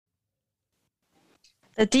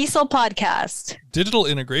The DIESOL podcast. Digital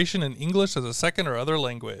integration in English as a second or other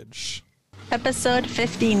language. Episode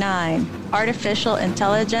 59. Artificial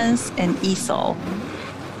Intelligence in Esol.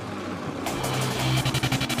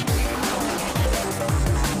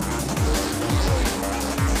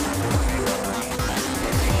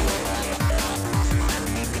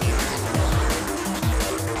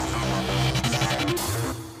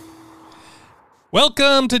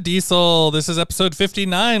 Welcome to DIESOL. This is episode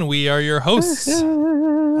 59. We are your hosts.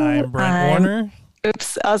 I'm Brent Warner.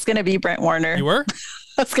 Oops, I was going to be Brent Warner. You were?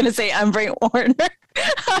 I was going to say I'm Brent Warner.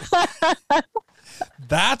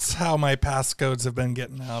 That's how my passcodes have been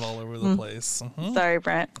getting out all over the place. Mm-hmm. Sorry,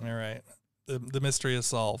 Brent. All right. The mystery is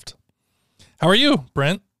solved. How are you,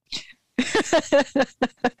 Brent?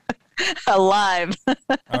 Alive.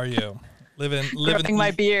 How are you? Growing my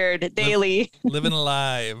beard daily. Living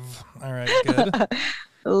alive. All right, good.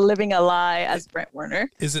 Living a lie as Brent Warner.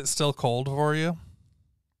 Is it still cold for you?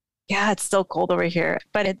 Yeah, it's still cold over here,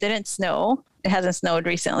 but it didn't snow. It hasn't snowed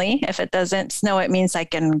recently. If it doesn't snow, it means I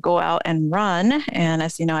can go out and run. And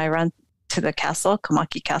as you know, I run to the castle,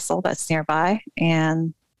 Kamaki Castle, that's nearby.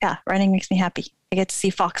 And yeah, running makes me happy. I get to see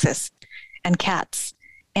foxes and cats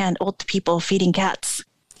and old people feeding cats.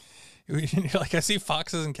 Like, I see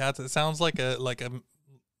foxes and cats. It sounds like a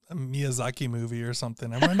Miyazaki movie or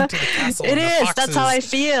something. I'm running to the castle. It is. That's how I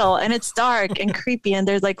feel. And it's dark and creepy. And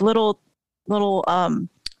there's like little,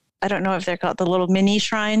 I don't know if they're called the little mini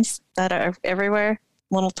shrines that are everywhere,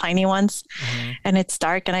 little tiny ones. Mm-hmm. And it's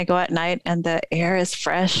dark and I go at night and the air is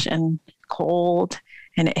fresh and cold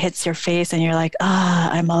and it hits your face and you're like,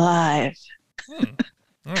 I'm alive. All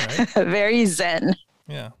right. Very zen.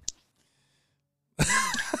 Yeah.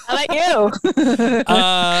 How about you?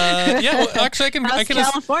 Yeah, well, actually,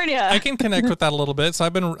 California? I can connect with that a little bit. So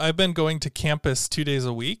I've been going to campus 2 days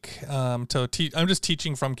a week. I'm just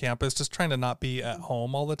teaching from campus, just trying to not be at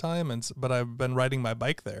home all the time. But I've been riding my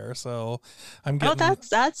bike there, so I'm getting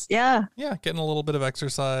getting a little bit of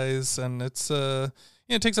exercise, and it's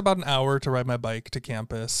it takes about an hour to ride my bike to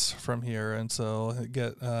campus from here, and so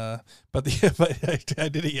but I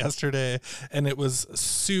did it yesterday, and it was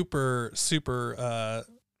super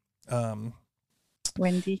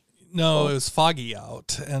windy. No, it was foggy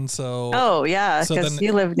out, and so. Oh yeah, because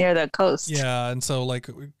you live near the coast. Yeah, and so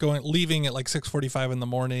leaving at like 6:45 in the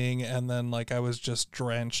morning, and then like I was just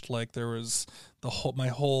drenched. Like there was my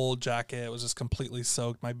whole jacket was just completely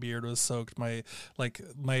soaked. My beard was soaked. My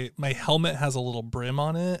helmet has a little brim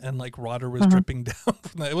on it, and like water was dripping down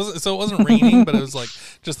from that. It wasn't raining, but it was like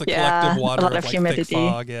just the collective water of like humidity. Thick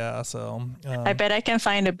fog. Yeah, so I bet I can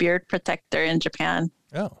find a beard protector in Japan.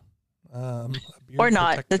 Oh. Or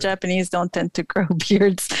not. Protector. The Japanese don't tend to grow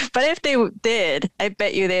beards. But if they did, I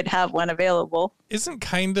bet you they'd have one available. Isn't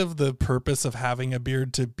kind of the purpose of having a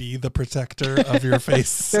beard to be the protector of your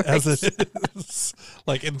face as it is?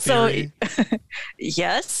 Like in theory. So,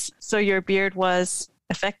 yes. So your beard was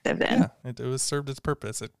effective then. Yeah, it was served its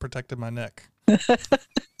purpose. It protected my neck. All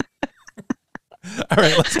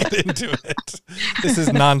right, let's get into it. This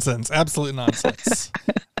is nonsense. Absolute nonsense.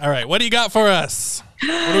 All right, what do you got for us?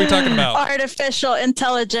 What are we talking about? Artificial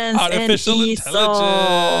intelligence. Artificial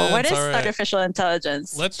intelligence. What is artificial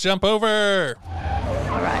intelligence? Let's jump over.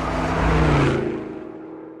 All right.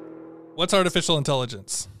 What's artificial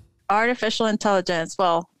intelligence? Artificial intelligence.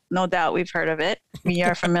 Well, no doubt we've heard of it. We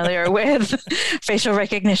are familiar with facial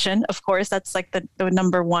recognition. Of course, that's like the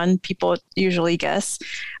number one people usually guess.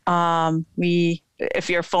 If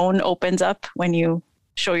your phone opens up when you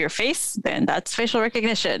show your face, then that's facial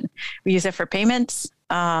recognition. We use it for payments,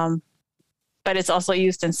 but it's also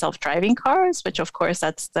used in self-driving cars, which of course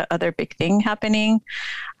that's the other big thing happening.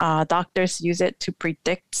 Doctors use it to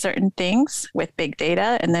predict certain things with big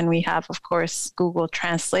data. And then we have, of course, Google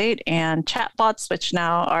Translate and chatbots, which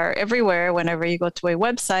now are everywhere. Whenever you go to a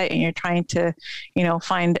website and you're trying to,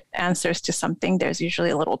 find answers to something, there's usually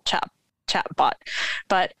a little chatbot.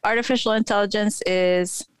 But artificial intelligence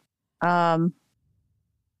is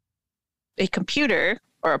a computer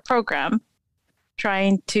or a program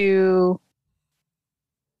trying to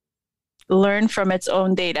learn from its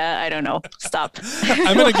own data. I don't know. Stop.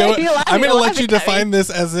 I'm gonna let you define this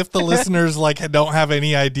as if the listeners don't have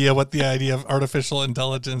any idea what the idea of artificial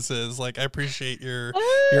intelligence is. Like, I appreciate your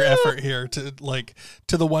effort here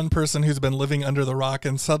to the one person who's been living under the rock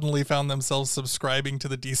and suddenly found themselves subscribing to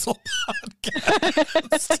the DIESOL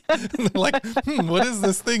podcast. And they're like, what is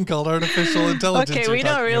this thing called artificial intelligence? Okay, we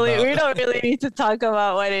don't really need to talk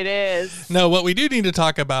about what it is. No, what we do need to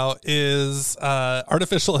talk about is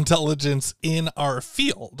artificial intelligence in our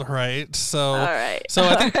field, right? So, all right. So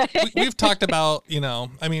I think we've talked about,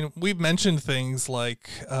 we've mentioned things like,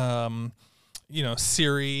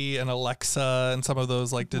 Siri and Alexa and some of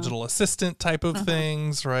those like digital assistant type of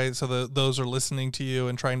things, right? So those are listening to you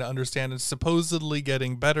and trying to understand and supposedly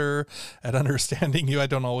getting better at understanding you. I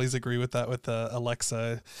don't always agree with that with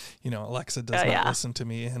Alexa. Alexa does not listen to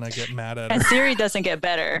me and I get mad at her. And Siri doesn't get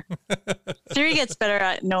better. Siri gets better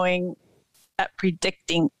at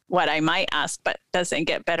predicting what I might ask, but doesn't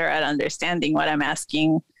get better at understanding what I'm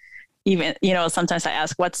asking. Even, sometimes I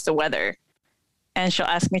ask, what's the weather? And she'll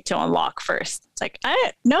ask me to unlock first. It's like,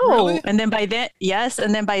 I no. Really? And then by then, yes.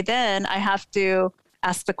 And then by then I have to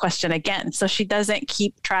ask the question again. So she doesn't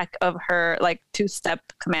keep track of her like 2-step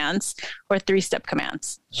commands or 3-step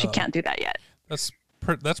commands. She can't do that yet.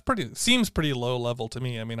 Seems pretty low level to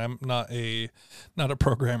me. I mean, I'm not a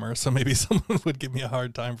programmer, so maybe someone would give me a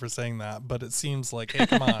hard time for saying that, but it seems like, hey,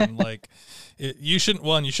 come on, like you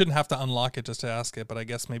shouldn't have to unlock it just to ask it, but I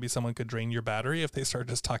guess maybe someone could drain your battery if they start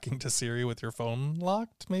just talking to Siri with your phone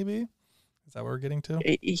locked, maybe. Is that what we're getting to?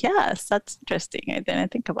 Yes, that's interesting. I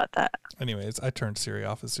didn't think about that. Anyways, I turned Siri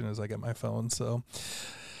off as soon as I get my phone, so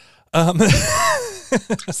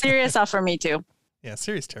Siri is off for me too. Yeah,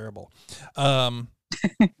 Siri's terrible.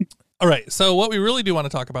 All right. So what we really do want to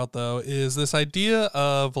talk about, though, is this idea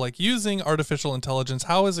of like using artificial intelligence.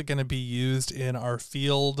 How is it going to be used in our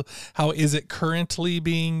field? How is it currently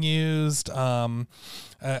being used?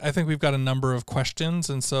 I think we've got a number of questions.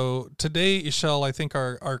 And so today, Ixchell, I think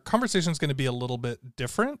our conversation is going to be a little bit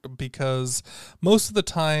different because most of the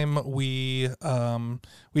time we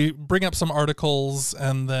bring up some articles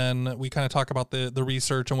and then we kind of talk about the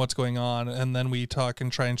research and what's going on. And then we talk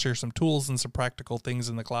and try and share some tools and some practical things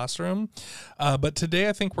in the classroom. But today,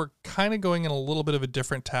 I think we're kind of going in a little bit of a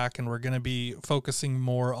different tack and we're going to be focusing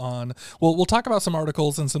more on, we'll talk about some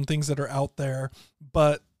articles and some things that are out there,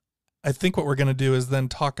 but I think what we're going to do is then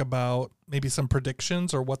talk about maybe some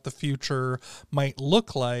predictions or what the future might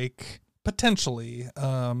look like potentially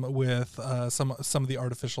with some of the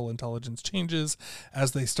artificial intelligence changes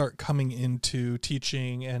as they start coming into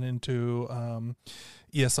teaching and into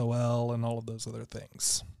ESOL and all of those other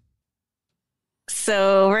things.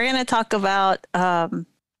 So we're going to talk about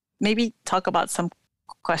maybe talk about some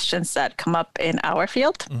questions that come up in our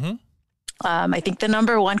field. Mm-hmm. I think the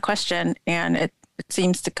number one question, and it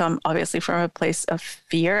seems to come obviously from a place of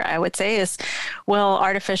fear, I would say, is will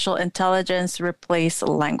artificial intelligence replace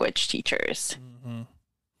language teachers?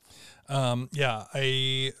 Mm-hmm. Yeah,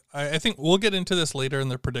 I think we'll get into this later in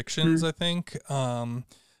the predictions, I think. But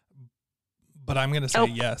I'm going to say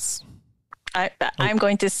yes. I'm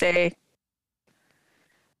going to say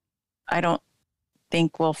I don't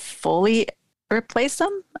think we'll fully replace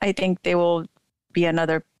them. I think they will be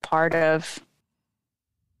another part of,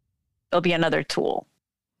 it'll be another tool.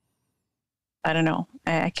 I don't know.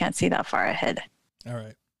 I can't see that far ahead. All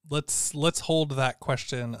right. Let's hold that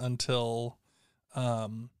question until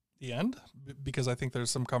the end, because I think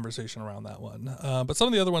there's some conversation around that one. But some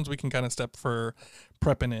of the other ones we can kind of step for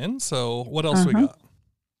prepping in. So what else we got?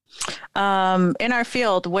 In our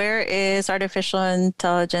field, where is artificial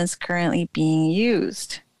intelligence currently being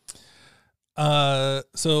used?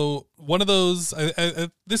 So one of those,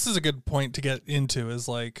 this is a good point to get into, is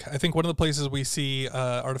like, I think one of the places we see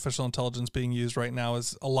artificial intelligence being used right now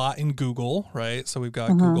is a lot in Google, right? So we've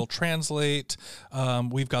got Google Translate,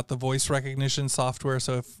 we've got the voice recognition software.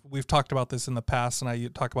 So if we've talked about this in the past, and I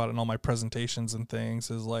talk about it in all my presentations and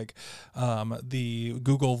things, is like the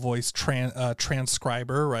Google Voice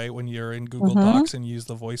transcriber, right? When you're in Google Docs and use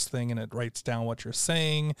the voice thing and it writes down what you're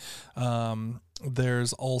saying.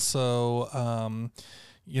 There's also,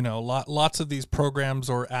 lots of these programs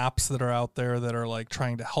or apps that are out there that are like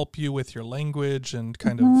trying to help you with your language and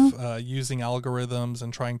kind of using algorithms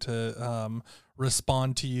and trying to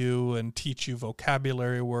respond to you and teach you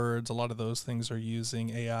vocabulary words. A lot of those things are using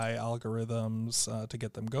AI algorithms to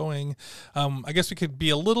get them going. I guess we could be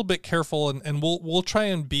a little bit careful and we'll try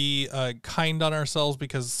and be kind on ourselves,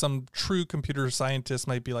 because some true computer scientists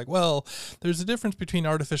might be like, well, there's a difference between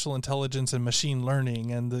artificial intelligence and machine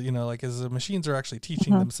learning, and as the machines are actually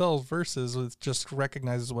teaching themselves versus it just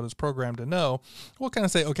recognizes what it's programmed to know. We'll kind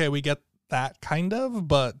of say, okay, we get that kind of,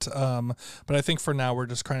 but I think for now we're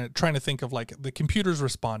just trying to think of like the computer's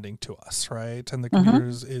responding to us, right? And the computer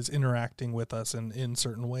is interacting with us in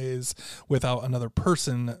certain ways without another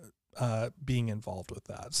person being involved with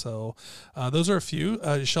that. So those are a few.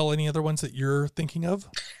 Ixchell, any other ones that you're thinking of?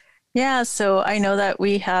 Yeah, so I know that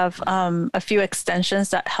we have a few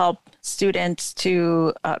extensions that help students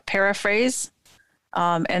to paraphrase,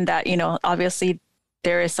 and that, obviously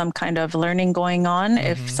there is some kind of learning going on.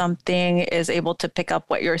 If something is able to pick up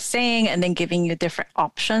what you're saying and then giving you different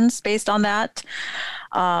options based on that.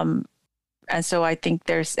 And so I think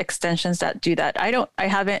there's extensions that do that. I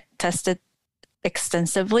haven't tested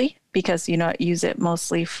extensively because, I use it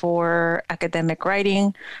mostly for academic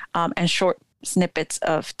writing and short snippets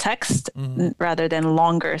of text rather than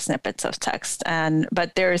longer snippets of text.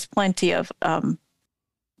 But there's plenty of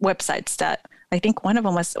websites that I think one of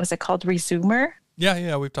them was it called Resumer?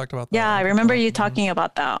 Yeah, we've talked about that. Yeah, I remember you talking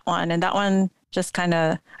about that one, and that one just kind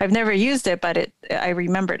of, I've never used it, but I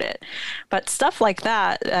remembered it. But stuff like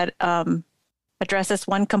that addresses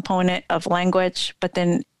one component of language, but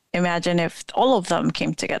then imagine if all of them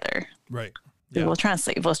came together. Right. Google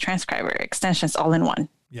Translate, voice transcriber, extensions all in one.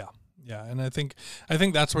 Yeah, and I think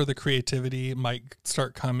that's where the creativity might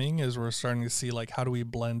start coming, is we're starting to see like, how do we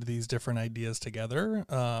blend these different ideas together?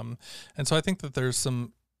 And so I think that there's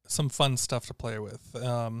some fun stuff to play with.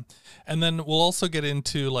 And then we'll also get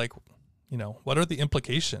into like, what are the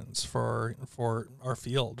implications for our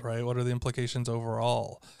field, right? What are the implications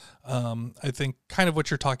overall? I think kind of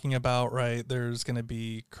what you're talking about, right? There's going to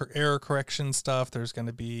be error correction stuff. There's going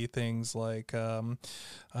to be things like,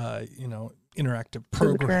 interactive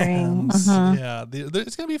programs. Yeah,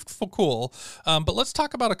 it's going to be cool. But let's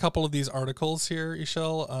talk about a couple of these articles here,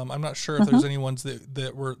 Ixchell. I'm not sure if there's any ones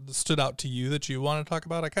that stood out to you that you want to talk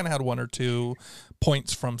about. I kind of had one or two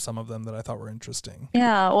points from some of them that I thought were interesting.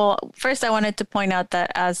 Yeah, well, first I wanted to point out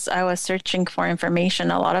that as I was searching for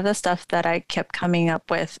information, a lot of the stuff that I kept coming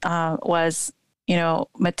up with was,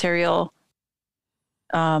 material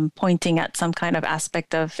pointing at some kind of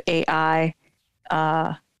aspect of AI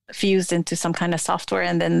fused into some kind of software,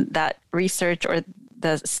 and then that research or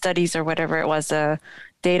the studies or whatever it was,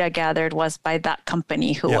 data gathered was by that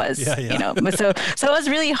company who was, so it was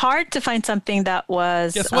really hard to find something that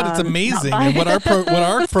was. Guess what? It's amazing, and what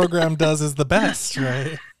our program does is the best,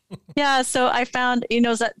 right? Yeah, so I found,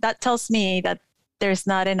 that tells me that there's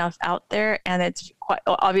not enough out there, and it's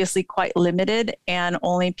obviously quite limited, and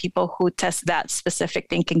only people who test that specific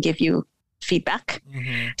thing can give you feedback.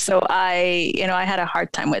 So I had a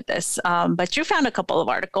hard time with this, but you found a couple of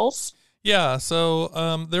articles. Yeah,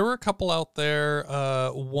 so there were a couple out there.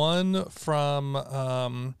 One from,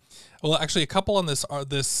 actually, a couple on this.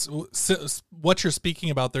 What you're speaking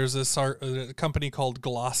about. There's this company called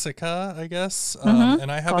Glossica, I guess,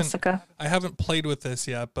 and I haven't played with this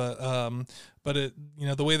yet, but it,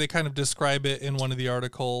 the way they kind of describe it in one of the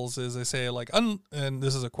articles is they say like, and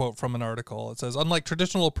this is a quote from an article. It says, unlike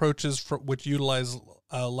traditional approaches which utilize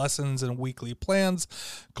lessons and weekly plans,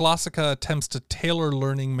 Glossica attempts to tailor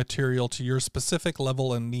learning material to your specific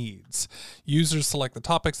level and needs. Users select the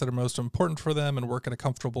topics that are most important for them and work at a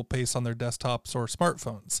comfortable pace on their desktops or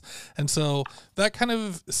smartphones. And so that kind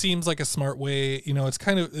of seems like a smart way.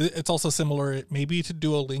 It's also similar maybe to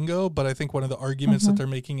Duolingo, but I think one of the arguments that they're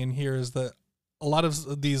making in here is that a lot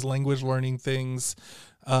of these language learning things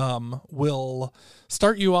will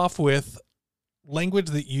start you off with language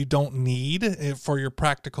that you don't need for your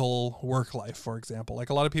practical work life, for example. Like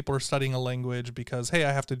a lot of people are studying a language because, hey,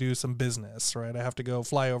 I have to do some business, right? I have to go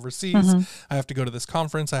fly overseas. I have to go to this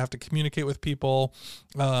conference. I have to communicate with people.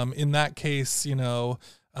 In that case, do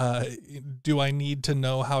I need to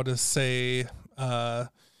know how to say,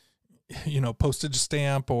 postage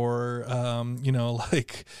stamp or,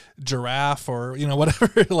 like giraffe or,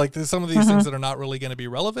 whatever, like there's some of these things that are not really going to be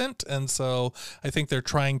relevant. And so I think they're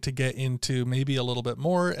trying to get into maybe a little bit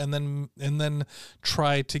more and then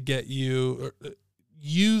try to get you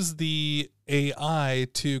use the AI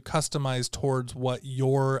to customize towards what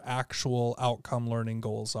your actual outcome learning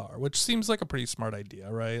goals are, which seems like a pretty smart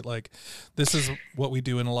idea, right? Like this is what we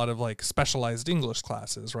do in a lot of like specialized English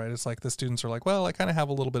classes, right? It's like the students are like, well, I kind of have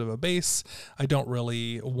a little bit of a base. I don't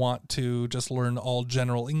really want to just learn all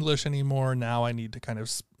general English anymore. Now I need to kind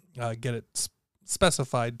of get it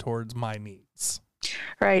specified towards my needs.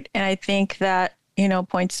 Right. And I think that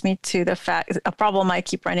points me to the fact, a problem I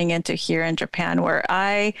keep running into here in Japan, where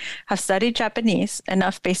I have studied Japanese,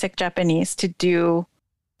 enough basic Japanese to do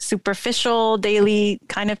superficial daily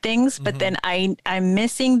kind of things, but then I'm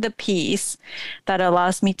missing the piece that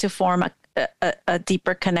allows me to form a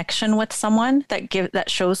deeper connection with someone that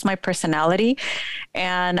shows my personality.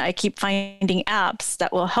 And I keep finding apps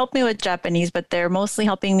that will help me with Japanese, but they're mostly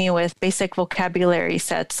helping me with basic vocabulary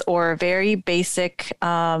sets or very basic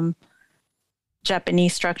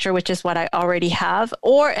Japanese structure, which is what I already have.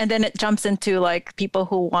 And then it jumps into like people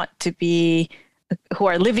who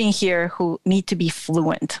are living here who need to be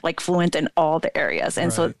fluent in all the areas.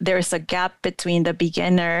 And so there's a gap between the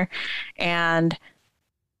beginner and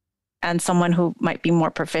and someone who might be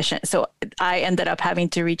more proficient. So I ended up having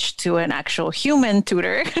to reach to an actual human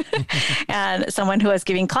tutor and someone who was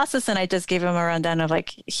giving classes. And I just gave him a rundown of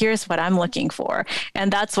like, here's what I'm looking for.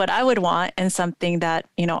 And that's what I would want. And something that,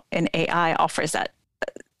 an AI offers that,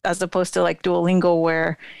 as opposed to like Duolingo,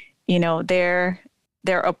 where,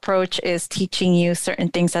 their approach is teaching you certain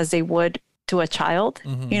things as they would to a child,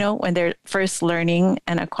 when they're first learning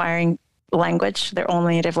and acquiring language, their own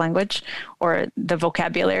native language or the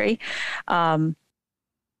vocabulary. But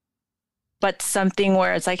something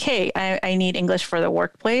where it's like, hey, I need English for the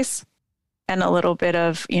workplace, and a little bit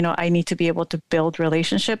of, I need to be able to build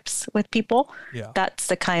relationships with people. Yeah. That's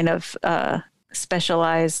the kind of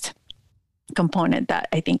specialized component that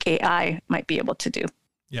I think AI might be able to do.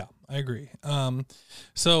 Yeah, I agree.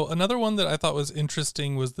 So another one that I thought was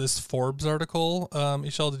interesting was this Forbes article.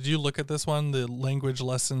 Ixchell, did you look at this one? The language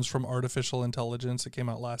lessons from artificial intelligence. It came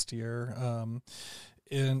out last year.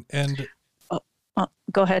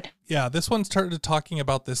 Go ahead. Yeah, this one started talking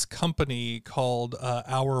about this company called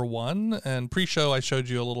Hour One. And pre-show, I showed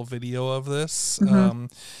you a little video of this.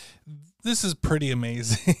 This is pretty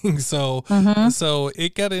amazing. So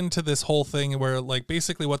it got into this whole thing where, like,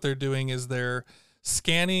 basically what they're doing is they're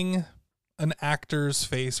scanning an actor's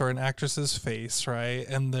face or an actress's face, right?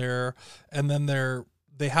 And then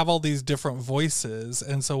they have all these different voices.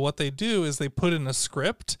 And so what they do is they put in a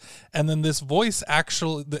script, and then this voice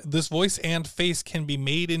and face can be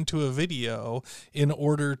made into a video in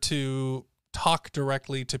order to talk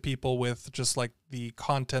directly to people with just like the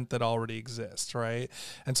content that already exists, right?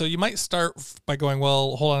 And so you might start by going,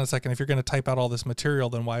 well, hold on a second. If you're going to type out all this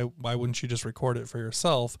material, then why wouldn't you just record it for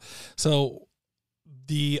yourself? So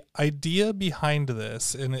the idea behind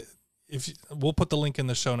this, and we'll put the link in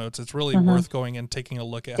the show notes. It's really worth going and taking a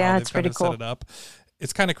look at how they've kind of set it up.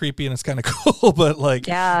 It's kind of creepy and it's kind of cool, but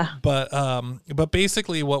but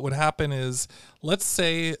basically what would happen is, let's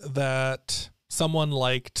say that someone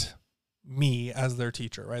liked me as their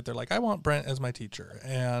teacher, right? They're like, I want Brent as my teacher,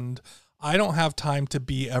 and I don't have time to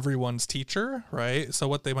be everyone's teacher, right? So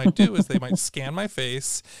what they might do is they might scan my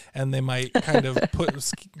face, and they might kind of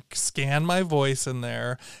scan my voice in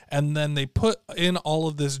there, and then they put in all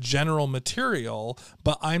of this general material,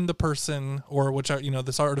 but I'm the person, or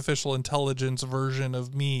this artificial intelligence version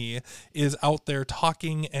of me is out there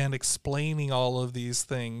talking and explaining all of these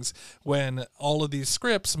things, when all of these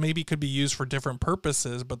scripts maybe could be used for different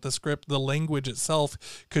purposes, but the language itself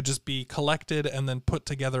could just be collected and then put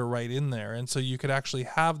together right in there. And so you could actually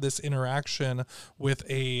have this interaction with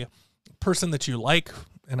a person that you like.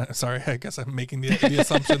 And sorry, I guess I'm making the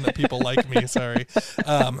assumption that people like me. Sorry.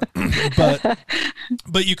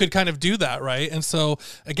 But you could kind of do that, right? And so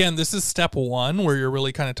again, this is step one, where you're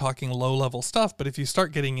really kind of talking low level stuff. But if you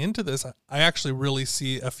start getting into this, I actually really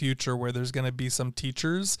see a future where there's going to be some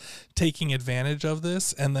teachers taking advantage of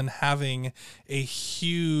this, and then having a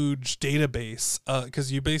huge database,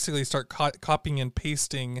 because you basically start copying and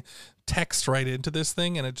pasting text right into this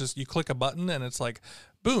thing, and you click a button and it's like,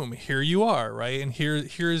 boom, here you are, right? And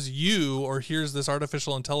here's you, or here's this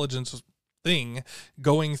artificial intelligence thing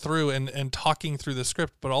going through and talking through the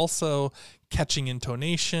script, but also catching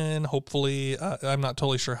intonation, hopefully. I'm not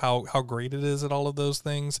totally sure how great it is at all of those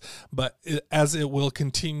things, but as it will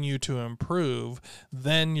continue to improve,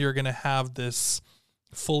 then you're going to have this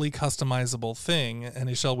fully customizable thing. And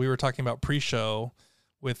Ixchell, we were talking about pre-show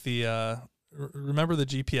with the, remember the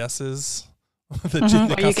GPSs?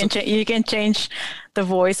 You can change the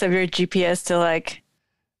voice of your GPS to like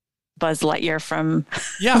Buzz Lightyear from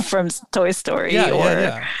from Toy Story,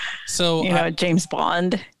 So James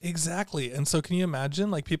Bond. Exactly. And so can you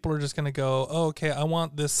imagine, like, people are just going to go, oh, okay, I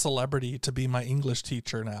want this celebrity to be my English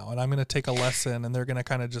teacher now, and I'm going to take a lesson, and they're going to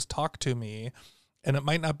kind of just talk to me. And it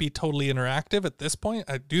might not be totally interactive at this point.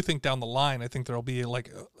 I do think down the line, I think there'll be like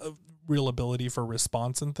a real ability for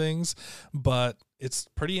response and things, but it's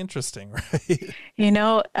pretty interesting, right?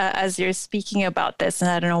 As you're speaking about this,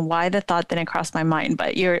 and I don't know why the thought didn't cross my mind,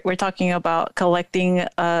 but we're talking about collecting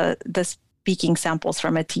the speaking samples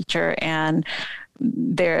from a teacher and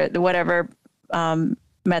their whatever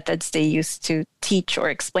methods they use to teach or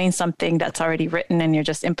explain something that's already written, and you're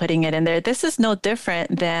just inputting it in there. This is no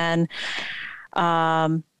different than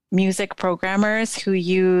music programmers who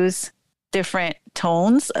use different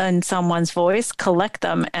tones in someone's voice, collect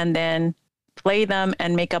them, and then play them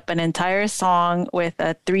and make up an entire song with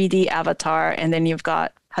a 3D avatar. And then you've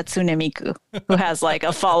got Hatsune Miku, who has like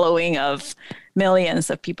a following of millions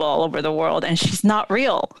of people all over the world, and she's not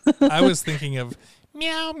real. I was thinking of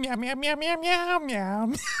meow, meow, meow, meow, meow, meow,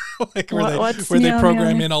 meow. Like What's where they meow,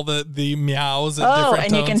 program meow? in all the meows at Oh, different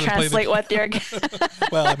and you tones can and play translate what they're.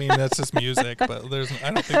 Well, I mean, that's just music, but I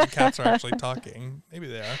don't think the cats are actually talking. Maybe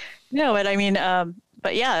they are. No, but I mean,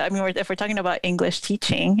 but yeah, I mean, if we're talking about English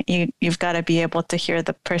teaching, you've got to be able to hear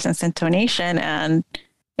the person's intonation, and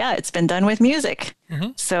yeah, it's been done with music.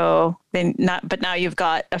 Mm-hmm. So then but now you've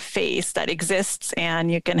got a face that exists,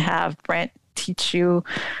 and you can have Brent teach you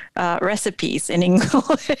recipes in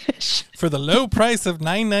English for the low price of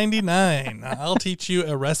 $9.99. I'll teach you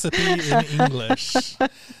a recipe in English.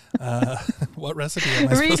 What recipe am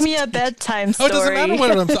I Read me a teach? bedtime story. Oh, it doesn't matter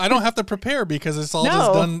what I don't have to prepare because it's all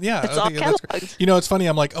just done. Yeah, it's all that's, you know, it's funny.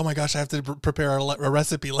 I'm like, oh my gosh, I have to prepare a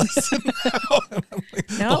recipe lesson now. Like,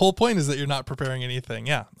 the whole point is that you're not preparing anything.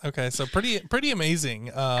 Yeah. Okay. So pretty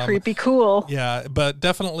amazing. Creepy cool. Yeah, but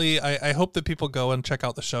definitely, I hope that people go and check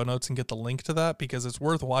out the show notes and get the link to that because it's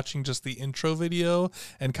worth watching just the intro video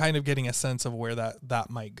and kind of getting a sense of where that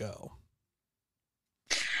might go.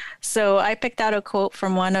 So I picked out a quote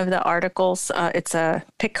from one of the articles. It's a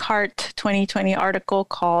Pickhardt 2020 article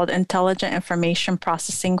called Intelligent Information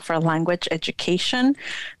Processing for Language Education,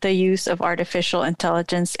 the Use of Artificial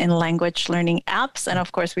Intelligence in Language Learning Apps. And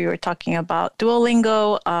of course, we were talking about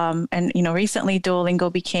Duolingo. And, you know, recently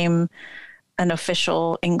Duolingo became an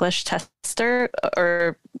official English tester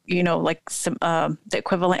or, you know, like some, the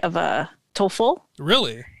equivalent of a TOEFL.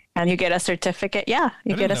 Really? And you get a certificate. Yeah,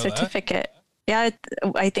 you get a certificate. That. Yeah,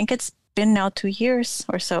 I think it's been now 2 years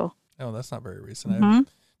or so. Oh, that's not very recent. Mm-hmm.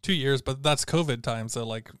 2 years, but that's COVID time. So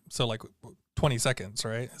like 20 seconds,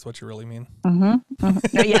 right? Is what you really mean. Mm-hmm.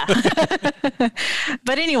 Mm-hmm. Yeah.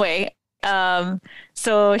 But anyway,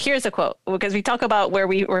 so here's a quote because we talk about where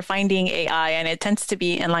we're finding AI and it tends to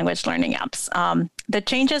be in language learning apps. The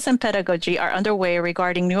changes in pedagogy are underway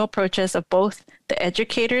regarding new approaches of both the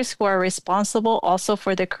educators who are responsible also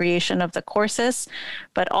for the creation of the courses,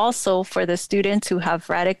 but also for the students who have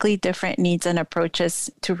radically different needs and approaches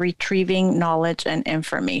to retrieving knowledge and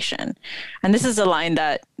information. And this is a line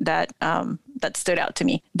that stood out to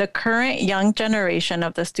me. The current young generation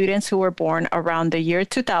of the students who were born around the year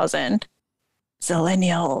 2000,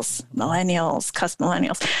 millennials, cusp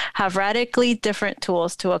millennials, have radically different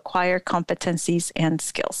tools to acquire competencies and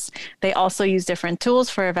skills. They also use different tools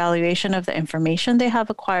for evaluation of the information they have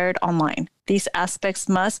acquired online. These aspects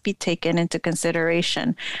must be taken into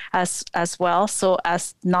consideration as well, so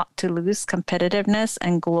as not to lose competitiveness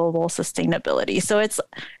and global sustainability. So it's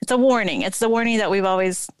a warning. It's the warning that we've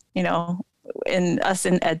always, you know, in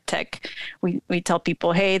Edtech, we tell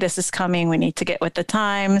people, hey, this is coming. We need to get with the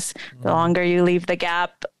times. The longer you leave the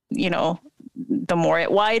gap, you know, the more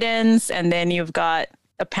it widens. And then you've got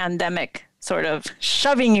a pandemic sort of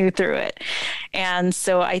shoving you through it. And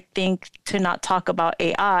so I think to not talk about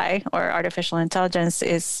AI or artificial intelligence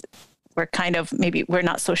is we're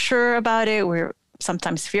not so sure about it. We're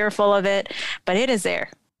sometimes fearful of it, but it is there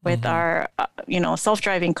with our,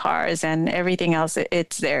 self-driving cars and everything else.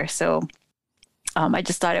 It's there. So I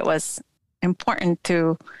just thought it was important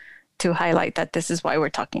to highlight that this is why we're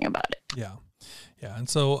talking about it. Yeah. Yeah. And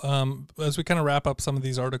so as we kind of wrap up some of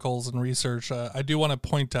these articles and research, I do want to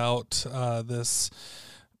point out this.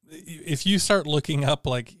 If you start looking up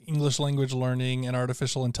like English language learning and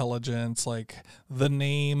artificial intelligence, like the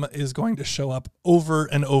name is going to show up over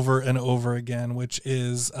and over and over again, which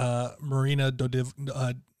is Marina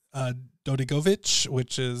Dodigovic,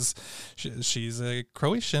 which is she's a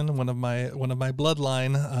Croatian, one of my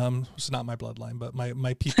bloodline. It's not my bloodline, but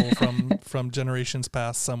my people from generations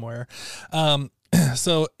past somewhere.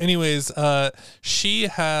 So anyways, she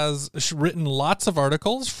has written lots of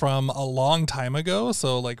articles from a long time ago.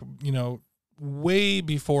 So like, you know, way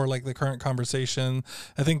before like the current conversation.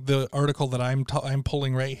 I think the article that I'm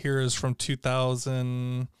pulling right here is from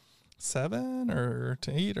 2007 or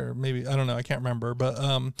 8 or maybe, I don't know, I can't remember,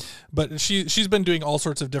 but she's been doing all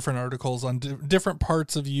sorts of different articles on different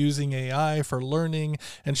parts of using AI for learning,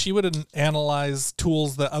 and she would analyze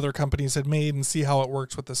tools that other companies had made and see how it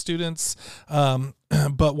works with the students.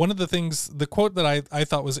 But one of the things, the quote that I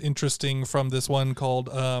thought was interesting from this one called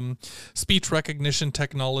Speech Recognition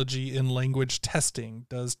Technology in Language Testing.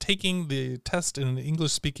 Does taking the test in an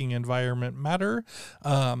English-speaking environment matter?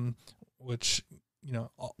 Which, you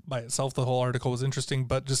know, by itself, the whole article was interesting,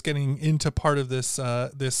 but just getting into part of this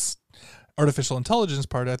this artificial intelligence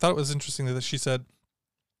part, I thought it was interesting that she said,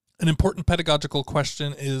 an important pedagogical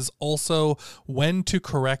question is also when to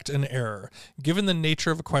correct an error. Given the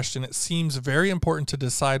nature of a question, it seems very important to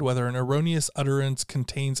decide whether an erroneous utterance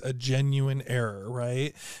contains a genuine error,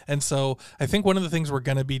 right? And so I think one of the things we're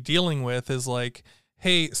going to be dealing with is like,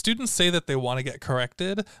 hey, students say that they want to get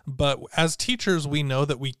corrected, but as teachers, we know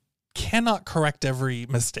that we cannot correct every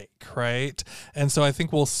mistake, right? And so I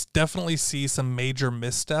think we'll definitely see some major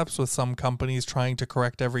missteps with some companies trying to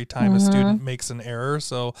correct every time a student makes an error.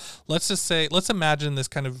 So let's imagine this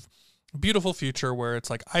kind of beautiful future where it's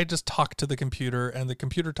like I just talk to the computer and the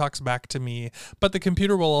computer talks back to me, but the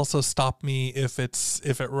computer will also stop me if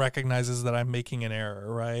it recognizes that I'm making an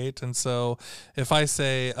error, right? And so if I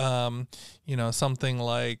say something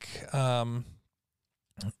like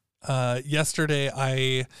yesterday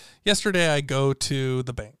I go to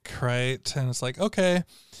the bank, right? And it's like, okay,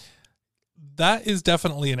 that is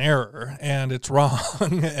definitely an error and it's wrong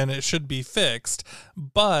and it should be fixed.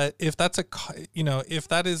 But if if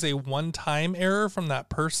that is a one-time error from that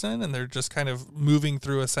person and they're just kind of moving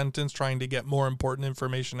through a sentence trying to get more important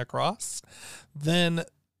information across, then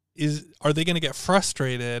are they going to get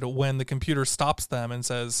frustrated when the computer stops them and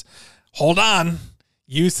says, hold on,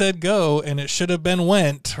 you said go and it should have been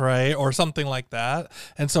went, right? Or something like that.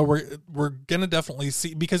 And so we're going to definitely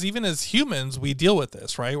see, because even as humans, we deal with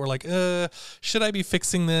this, right? We're like, should I be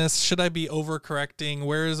fixing this? Should I be overcorrecting?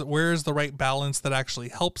 Where is the right balance that actually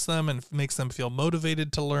helps them and makes them feel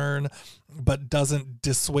motivated to learn, but doesn't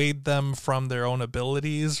dissuade them from their own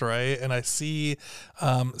abilities, right? And I see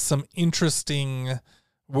some interesting,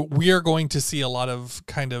 we are going to see a lot of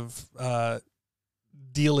kind of,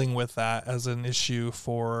 dealing with that as an issue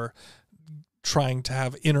for trying to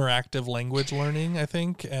have interactive language learning, I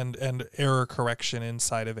think, and error correction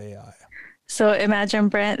inside of AI. So imagine,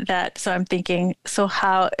 Brent, so I'm thinking, so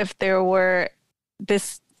how, if there were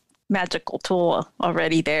this magical tool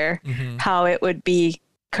already there, how it would be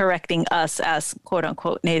correcting us as quote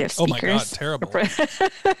unquote native speakers. Oh my God, terrible.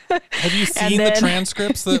 Have you seen the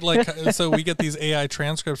transcripts that so we get these AI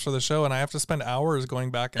transcripts for the show and I have to spend hours going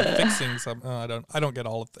back and fixing some, I don't get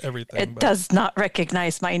all of everything. It does not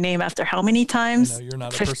recognize my name after how many times? No, you're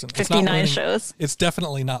not a person. 59 shows. It's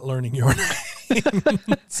definitely not learning your name.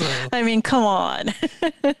 So, I mean, come on.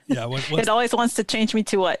 Yeah. It always wants to change me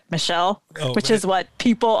to what? Michelle? Which is what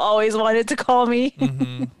people always wanted to call me.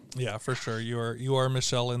 Yeah, for sure. You are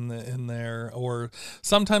Michelle in there, or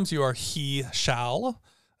sometimes you are he shall.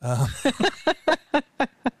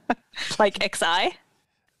 Like XI?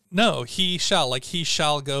 No, he shall. Like he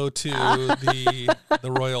shall go to the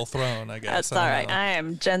royal throne, I guess. That's all right. I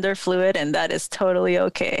am gender fluid, and that is totally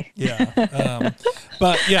okay. Yeah.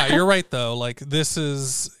 But yeah, you're right though. Like this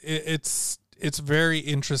is it's very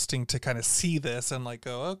interesting to kind of see this and like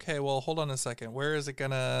go, okay, well, hold on a second. Where is this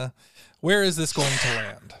going to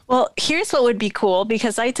land? Well, here's what would be cool,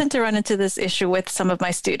 because I tend to run into this issue with some of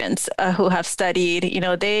my students who have studied,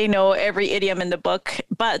 they know every idiom in the book,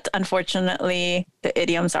 but unfortunately the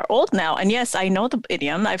idioms are old now. And yes, I know the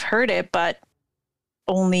idiom, I've heard it, but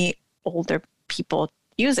only older people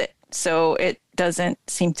use it. So it doesn't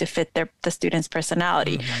seem to fit the student's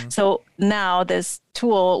personality. So now this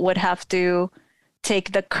tool would have to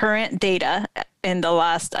take the current data in the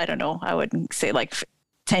last, I don't know, I would say like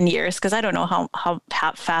 10 years, because I don't know how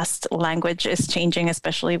fast language is changing,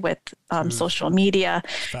 especially with social media.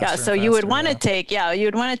 So you would want to take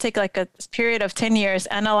like a period of 10 years,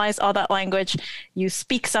 analyze all that language, you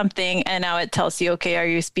speak something, and now it tells you, okay, are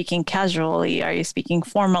you speaking casually? Are you speaking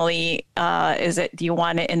formally? Do you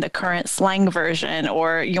want it in the current slang version,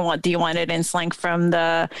 or do you want it in slang from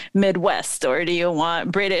the Midwest, or do you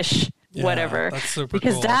want British? Whatever, that's super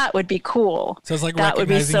because cool. That would be cool. So it's like that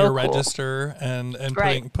recognizing your register and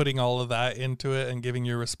putting all of that into it and giving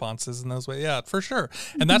your responses in those ways. Yeah, for sure.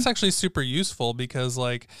 And that's actually super useful, because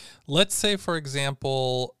like, let's say for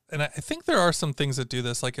example, and I think there are some things that do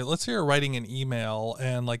this, like let's say you're writing an email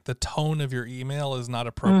and like the tone of your email is not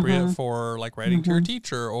appropriate for like writing to your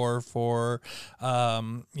teacher, or for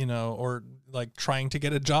or like trying to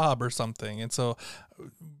get a job or something. And so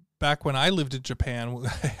back when I lived in Japan,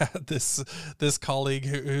 I had this colleague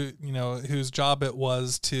who whose job it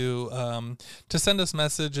was to send us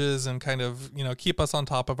messages and kind of keep us on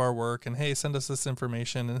top of our work, and hey, send us this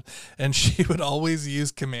information, and she would always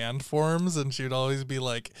use command forms, and she would always be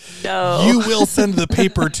like, no, you will send the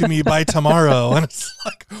paper to me by tomorrow, and it's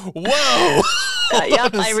like, whoa.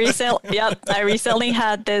 I recently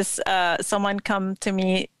had this someone come to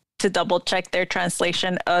me to double check their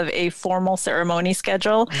translation of a formal ceremony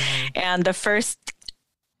schedule. And the first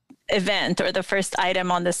event, or the first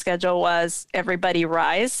item on the schedule, was everybody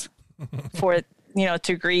rise for,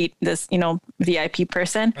 to greet this, VIP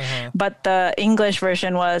person. But the English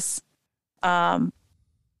version was, all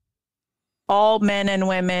men and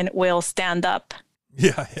women will stand up.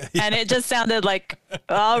 Yeah. And it just sounded like,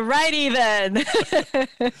 all righty then.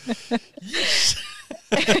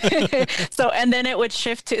 So, and then it would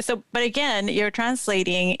shift to, so, but again, you're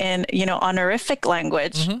translating in, honorific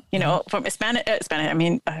language, from Spanish, I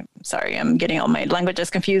mean, sorry, I'm getting all my languages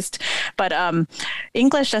confused, but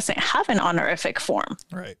English doesn't have an honorific form.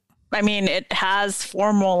 Right. I mean, it has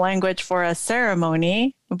formal language for a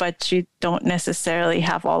ceremony, but you don't necessarily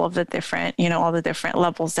have all of the different, all the different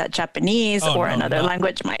levels that Japanese another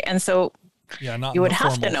language might. And so you would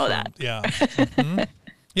have to know that. Yeah. Mm-hmm.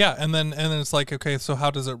 Yeah, and then it's like, okay, so how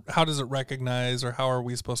does it recognize, or how are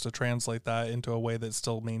we supposed to translate that into a way that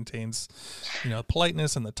still maintains,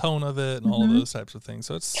 politeness and the tone of it and all of those types of things.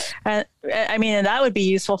 So it's, I mean, and that would be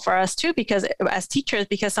useful for us too, because as teachers,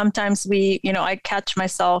 because sometimes I catch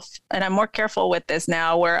myself, and I'm more careful with this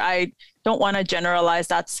now, where I don't want to generalize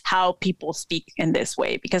that's how people speak in this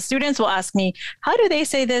way, because students will ask me, how do they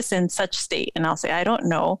say this in such state? And I'll say, I don't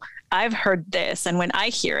know. I've heard this. And when I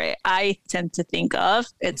hear it, I tend to think of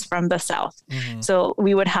it's from the South. So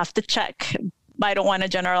we would have to check. I don't want to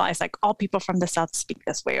generalize like all people from the South speak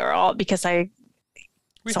this way, or all, because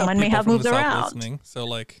someone may have moved around. Listening, so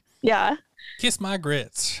like, yeah. Kiss my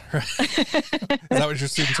grits. Is that what your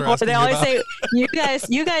students are asking? They always about? Say,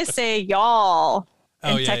 you guys say y'all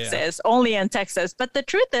in Texas, only in Texas. But the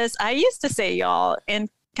truth is, I used to say y'all in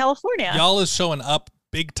California. Y'all is showing up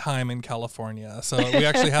big time in California. So we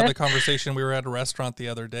actually had the conversation. We were at a restaurant the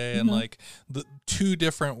other day, and like the two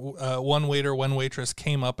different, one waiter, one waitress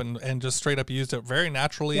came up and just straight up used it very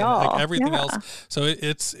naturally, y'all, and like everything else. So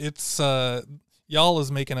it's y'all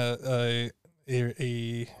is making an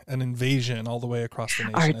invasion all the way across the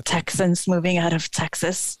nation. Are Texans moving out of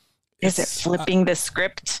Texas? Is it flipping the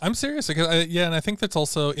script? I'm serious, because and I think that's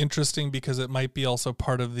also interesting, because it might be also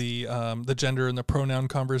part of the gender and the pronoun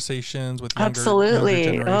conversations with younger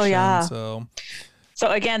generation. Oh yeah. So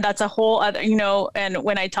again, that's a whole other, and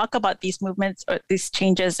when I talk about these movements or these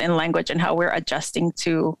changes in language and how we're adjusting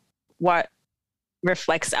to what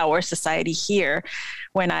reflects our society here,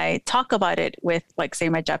 when I talk about it with, like, say,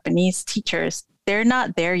 my Japanese teachers, they're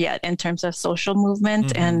not there yet in terms of social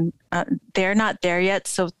movement, and they're not there yet.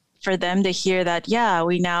 So for them to hear that,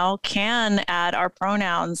 we now can add our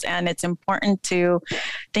pronouns, and it's important to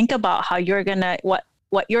think about how you're gonna what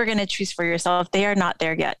you're gonna choose for yourself. They are not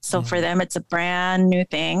there yet. So for them, it's a brand new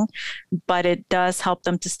thing, but it does help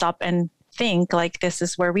them to stop and think, like, this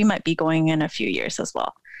is where we might be going in a few years as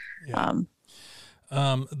well. Yeah.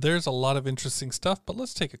 There's a lot of interesting stuff, but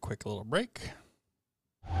let's take a quick little break.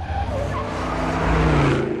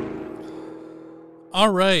 All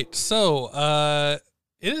right, so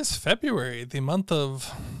it is February, the month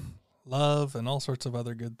of love and all sorts of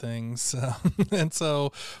other good things. And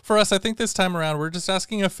so for us, I think this time around, we're just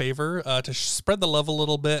asking a favor to spread the love a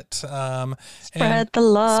little bit. Spread the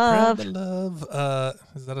love. Spread the love.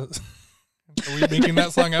 Is that are we making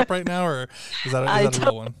that song up right now, or is that a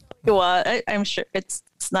real one? Well, I'm sure it's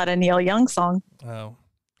not a Neil Young song. Oh,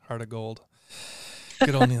 Heart of Gold.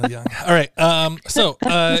 Good old Neil Young. All right. So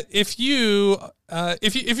if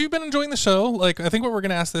you've been enjoying the show, like, I think what we're going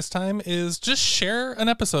to ask this time is just share an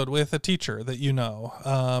episode with a teacher that you know.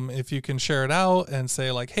 If you can share it out and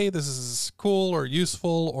say, like, hey, this is cool or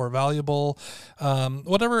useful or valuable,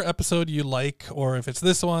 whatever episode you like, or if it's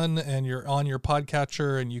this one and you're on your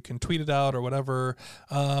podcatcher and you can tweet it out or whatever,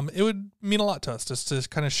 it would mean a lot to us just to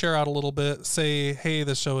kind of share out a little bit, say, hey,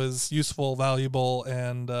 this show is useful, valuable,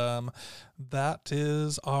 and that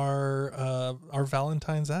is our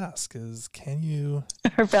Valentine's ask. Is can you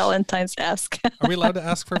our Valentine's ask? Are we allowed to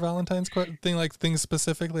ask for Valentine's things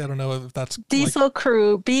specifically? I don't know if that's Diesel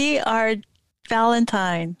crew. Be our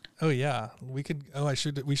Valentine. Oh yeah, we could. Oh,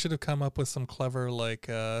 we should have come up with some clever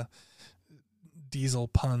diesel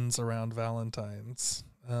puns around Valentine's.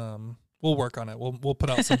 We'll work on it. We'll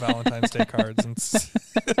put out some Valentine's Day cards and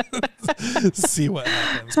see what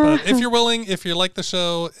happens. But if you're willing, if you like the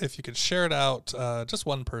show, if you could share it out, just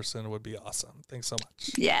one person would be awesome. Thanks so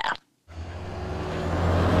much. Yeah.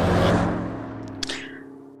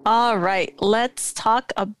 All right, let's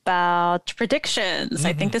talk about predictions.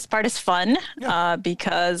 I think this part is fun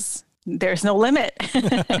because there's no limit.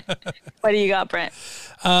 What do you got, Brent?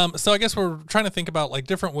 So I guess we're trying to think about like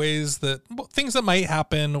different ways things that might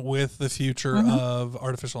happen with the future of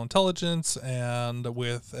artificial intelligence and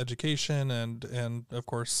with education and of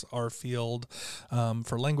course our field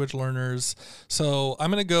for language learners. So I'm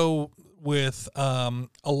going to go with a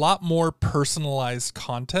lot more personalized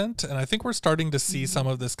content, and I think we're starting to see some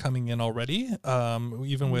of this coming in already,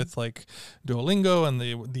 even with like Duolingo and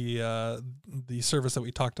the service that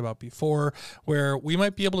we talked about before, where we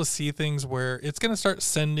might be able to see things where it's going to start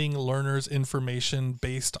sending learners information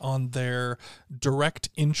based on their direct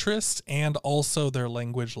interest and also their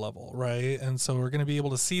language level, right? And so we're going to be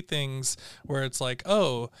able to see things where it's like,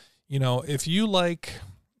 oh, if you like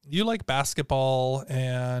basketball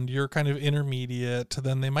and you're kind of intermediate,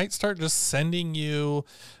 then they might start just sending you,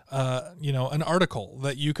 an article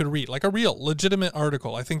that you could read, like a real legitimate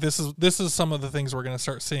article. I think this is some of the things we're going to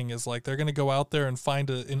start seeing is like, they're going to go out there and find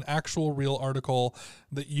an actual real article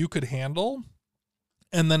that you could handle.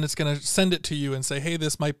 And then it's going to send it to you and say, hey,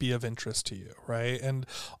 this might be of interest to you, right? And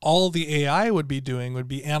all the AI would be doing would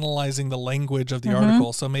be analyzing the language of the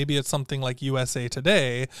article. So maybe it's something like USA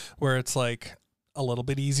Today, where it's like a little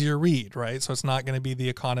bit easier read, right? So it's not going to be The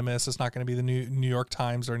Economist, it's not going to be the New York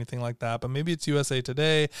Times or anything like that, but maybe it's USA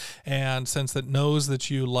Today, and since it knows that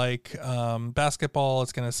you like basketball,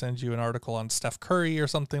 it's going to send you an article on Steph Curry or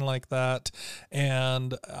something like that.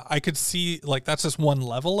 And I could see, like, that's just one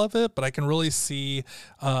level of it, but I can really see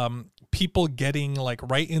people getting like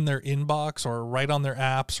right in their inbox or right on their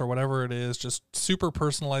apps or whatever it is, just super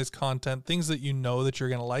personalized content, things that that you're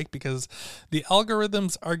going to like, because the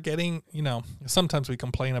algorithms are getting, sometimes we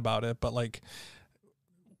complain about it, but like,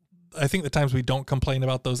 I think the times we don't complain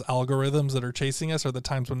about those algorithms that are chasing us are the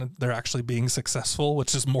times when they're actually being successful,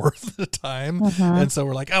 which is more of the time. And so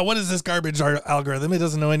we're like, oh, what is this garbage algorithm? It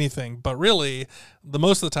doesn't know anything. But really, the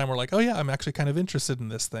most of the time we're like, oh yeah, I'm actually kind of interested in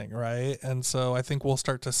this thing, right? And so I think we'll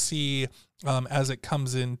start to see as it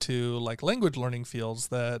comes into like language learning fields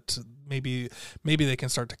that maybe they can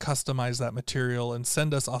start to customize that material and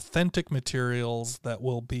send us authentic materials that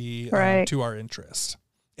will be to our interest.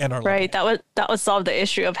 And our level. That would solve the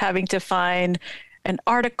issue of having to find an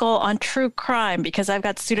article on true crime, because I've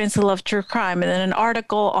got students who love true crime, and then an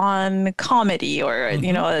article on comedy or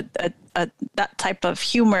that type of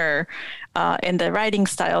humor in the writing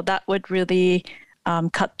style. That would really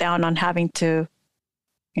cut down on having to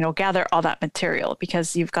gather all that material,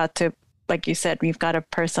 because you've got to, like you said, we've got to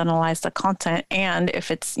personalize the content. And if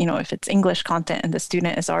it's English content and the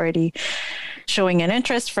student is already showing an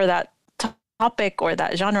interest for that topic or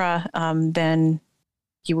that genre, then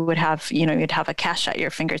you would have, you'd have a cache at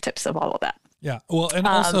your fingertips of all of that. Yeah. Well, and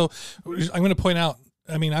also I'm going to point out,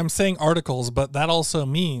 I mean, I'm saying articles, but that also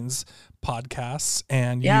means podcasts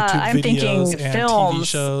and YouTube videos and films. TV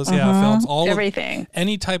shows, films, everything,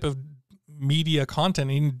 any type of media content,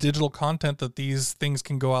 any digital content that these things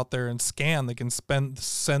can go out there and scan. They can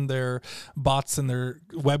send their bots and their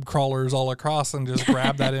web crawlers all across and just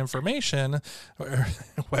grab that information.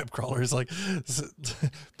 Web crawlers, like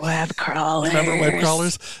web crawlers. Remember web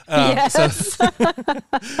crawlers? Yes.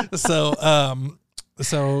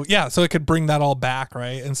 So it could bring that all back,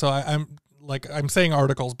 right? And so I'm saying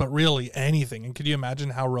articles, but really anything. And could you imagine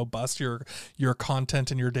how robust your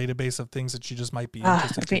content and your database of things that you just might be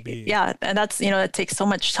interested to be? Yeah, and that's, it takes so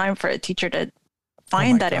much time for a teacher to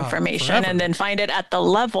find that information and then find it at the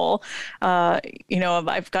level.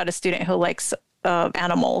 I've got a student who likes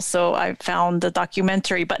animals, so I found the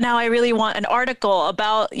documentary, but now I really want an article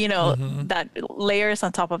about that layers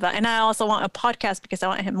on top of that, and I also want a podcast because I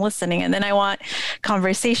want him listening, and then I want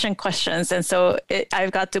conversation questions, and so I've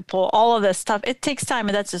got to pull all of this stuff. It takes time,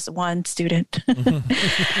 and that's just one student.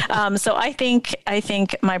 So I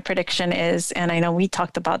think my prediction is, and I know we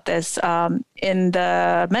talked about this, in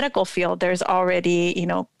the medical field, there's already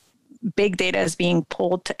big data is being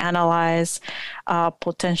pulled to analyze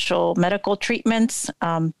potential medical treatments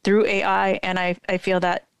through AI. And I feel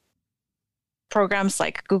that programs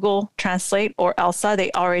like Google Translate or ELSA, they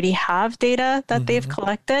already have data that they've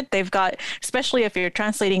collected. They've got, especially if you're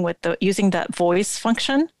translating with using that voice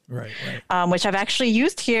function, right. Which I've actually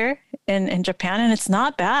used here in Japan, and it's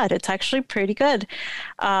not bad. It's actually pretty good.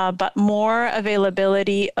 But more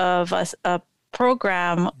availability of a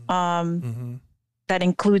program that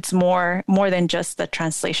includes more than just the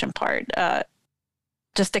translation part,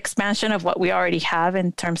 just expansion of what we already have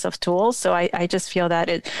in terms of tools. So I just feel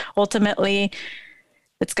that ultimately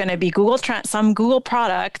it's going to be some Google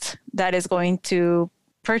product that is going to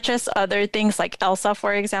purchase other things like ELSA,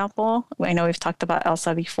 for example. I know we've talked about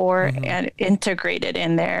ELSA before, and integrate it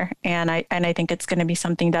in there. And I think it's going to be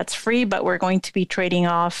something that's free, but we're going to be trading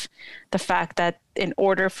off the fact that in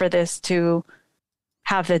order for this to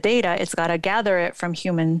have the data, it's got to gather it from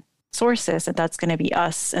human sources, and that's going to be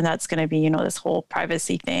us, and that's going to be this whole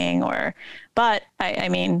privacy thing. But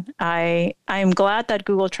I'm glad that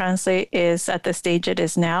Google Translate is at the stage it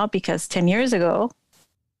is now, because 10 years ago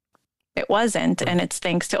it wasn't. And it's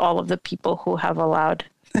thanks to all of the people who have allowed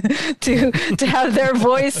to have their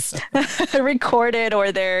voice recorded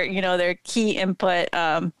or their key input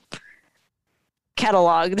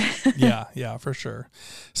cataloged. Yeah, for sure.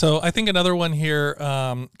 So I think another one here,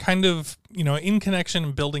 kind of, in connection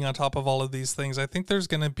and building on top of all of these things, I think there's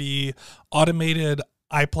going to be automated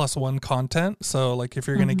I+1 content. So like if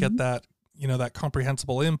you're going to get that, that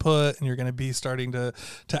comprehensible input, and you're going to be starting to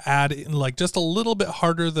add in like just a little bit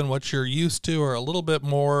harder than what you're used to, or a little bit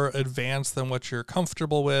more advanced than what you're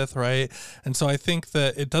comfortable with. Right. And so I think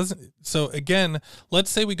that it doesn't, so again, let's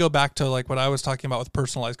say we go back to like what I was talking about with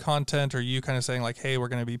personalized content, or you kind of saying like, hey, we're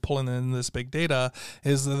going to be pulling in this big data,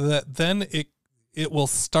 is that then it will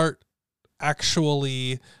start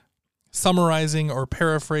actually summarizing or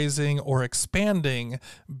paraphrasing or expanding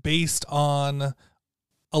based on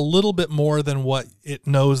a little bit more than what it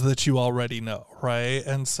knows that you already know, right?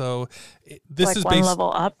 And so this like is one level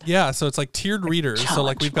up. Yeah, so it's like tiered readers. So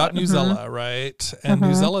like we've got Newsela, right? And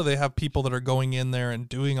Newsela, they have people that are going in there and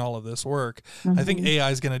doing all of this work. I think AI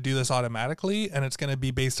is going to do this automatically, and it's going to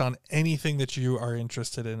be based on anything that you are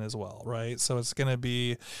interested in as well, right? So it's going to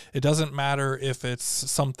be, it doesn't matter if it's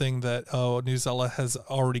something that, Newsela has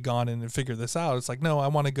already gone in and figured this out. It's like, no, I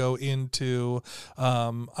want to go into,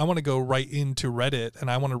 I want to go right into Reddit, and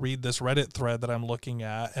I want to read this Reddit thread that I'm looking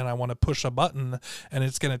at, and I want to push a button, and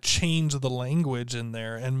it's going to change the language in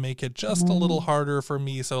there and make it just a little harder for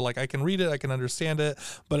me. So like I can read it, I can understand it,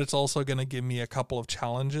 but it's also going to give me a couple of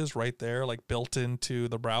challenges right there, like built into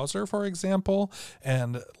the browser, for example,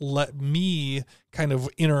 and let me kind of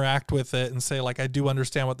interact with it and say like, I do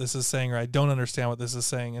understand what this is saying, or I don't understand what this is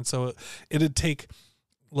saying. And so it'd take,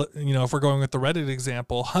 if we're going with the Reddit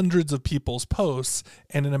example, hundreds of people's posts,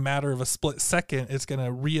 and in a matter of a split second, it's going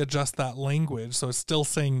to readjust that language. So it's still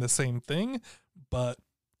saying the same thing, but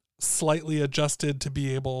slightly adjusted to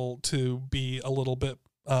be able to be a little bit,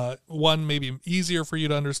 one, maybe easier for you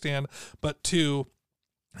to understand, but two,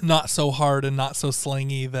 not so hard and not so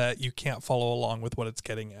slangy that you can't follow along with what it's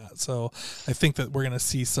getting at. So I think that we're going to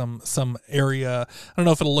see some area. I don't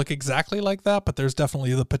know if it'll look exactly like that, but there's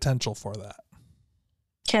definitely the potential for that.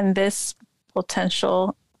 Can this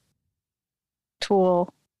potential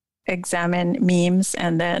tool examine memes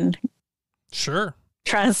and then Sure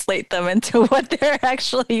translate them into what they're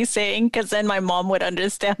actually saying? Because then my mom would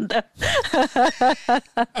understand them.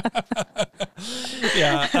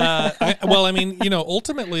 Yeah.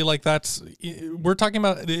 Ultimately, like we're talking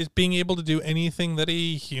about it being able to do anything that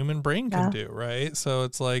a human brain can do, right? So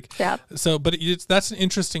it's like, but that's an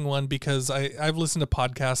interesting one, because I've listened to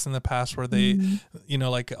podcasts in the past where they,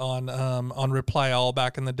 like on Reply All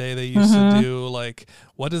back in the day, they used to do like,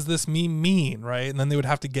 what does this meme mean, right? And then they would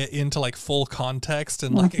have to get into like full context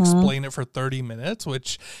and like explain it for 30 minutes,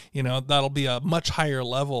 which, that'll be a much higher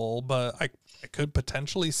level, but I could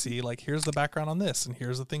potentially see like, here's the background on this, and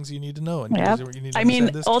here's the things you need to know. And here's what you need to understand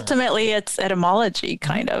this ultimately term. It's etymology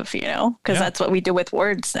kind of, because that's what we do with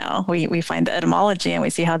words now. We find the etymology and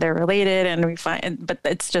we see how they're related, and we find, but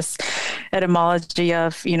it's just etymology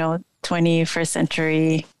of, 21st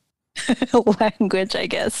century language, I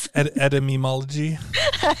guess. Etymology.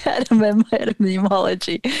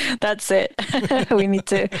 Etymology. That's it. we need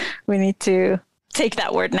to take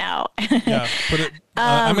that word now. Yeah, put it.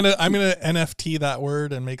 I'm gonna NFT that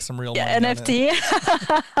word and make some real money. NFT.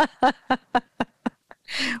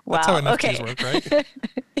 Wow. That's how NFTs work, right?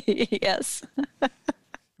 Yes.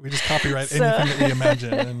 We just copyright anything that we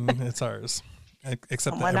imagine, and it's ours.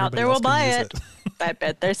 Except someone that out there will buy it. I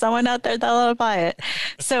bet there's someone out there that'll buy it.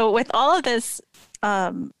 So with all of this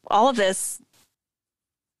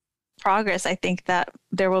progress, I think that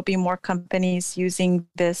there will be more companies using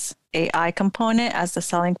this AI component as the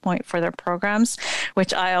selling point for their programs,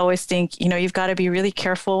 which I always think, you've got to be really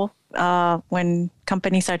careful when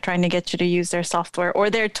companies are trying to get you to use their software or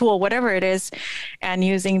their tool, whatever it is, and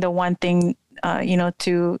using the one thing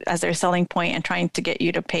to as their selling point and trying to get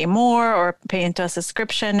you to pay more or pay into a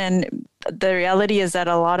subscription. And the reality is that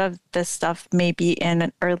a lot of this stuff may be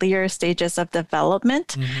in earlier stages of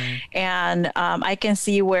development. And I can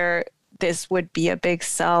see where this would be a big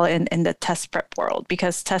sell in the test prep world,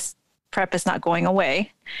 because test prep is not going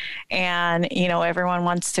away. And, everyone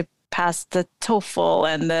wants to pass the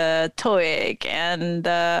TOEFL and the TOEIC and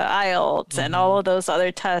the IELTS and all of those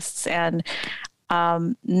other tests. And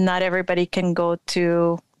not everybody can go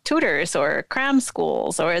to tutors or cram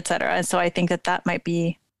schools or et cetera. And so I think that might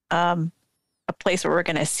be a place where we're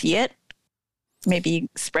going to see it maybe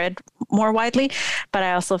spread more widely. But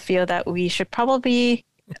I also feel that we should probably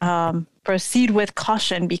proceed with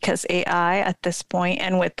caution, because AI at this point,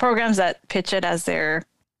 and with programs that pitch it as their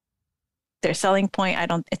their selling point.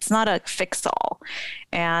 It's not a fix all.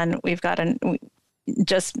 And we've got to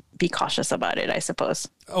just be cautious about it, I suppose.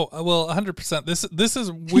 Oh, well,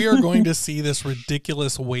 100%. We are going to see this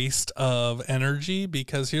ridiculous waste of energy,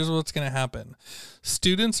 because here's what's going to happen.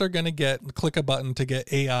 Students are going to click a button to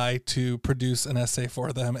get AI to produce an essay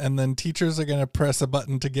for them. And then teachers are going to press a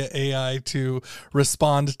button to get AI to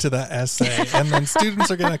respond to that essay. And then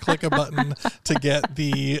students are going to click a button to get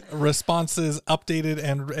the responses updated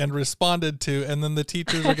and responded to. And then the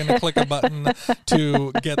teachers are going to click a button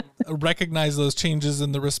to recognize those changes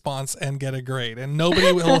in the response and get a grade. And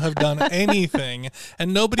nobody will have done anything,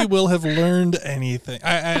 and nobody will have learned anything.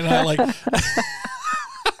 I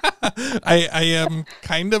am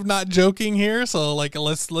kind of not joking here, so like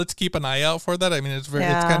let's keep an eye out for that. I mean, it's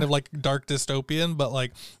kind of like dark dystopian,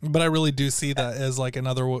 but I really do see that as like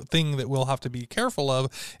another thing that we'll have to be careful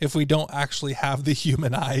of if we don't actually have the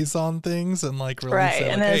human eyes on things, and like really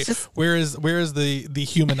say, like, hey, where is the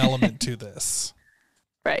human element to this?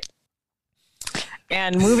 Right.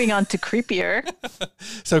 And moving on to creepier.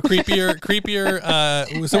 So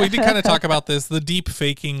creepier. So we did kind of talk about this, the deep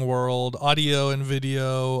faking world, audio and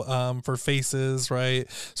video for faces, right?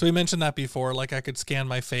 So we mentioned that before. Like I could scan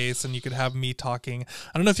my face and you could have me talking.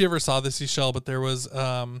 I don't know if you ever saw this, Ixchell, but there was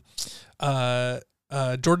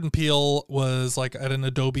Jordan Peele was like at an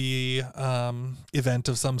Adobe event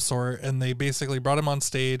of some sort, and they basically brought him on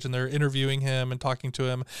stage and they're interviewing him and talking to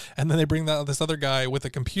him, and then they bring this other guy with a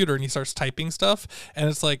computer and he starts typing stuff, and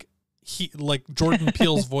it's like Jordan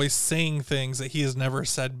Peele's voice saying things that he has never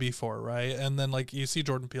said before, right? And then like you see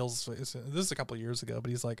Jordan Peele's face, this is a couple of years ago, but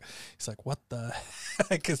he's like what the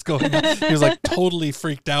heck is going on? He was like totally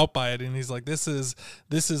freaked out by it, and he's like, this is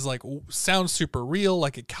like sounds super real,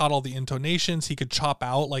 like it caught all the intonations. He could chop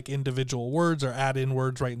out like individual words or add in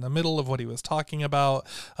words right in the middle of what he was talking about.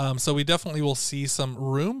 So we definitely will see some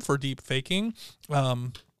room for deep faking,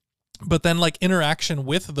 but then like interaction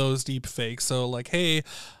with those deep fakes. So like, hey,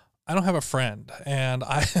 I don't have a friend, and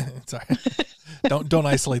sorry, don't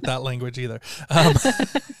isolate that language either.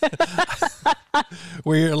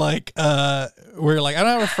 Where you're like, I don't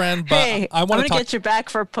have a friend, but hey, I want to get you back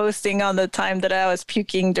for posting on the time that I was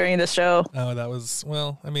puking during the show. Oh, that was,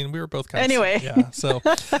 well, I mean, we were both kind of sick. Yeah.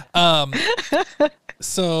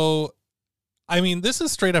 So, I mean, this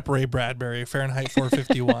is straight up Ray Bradbury, Fahrenheit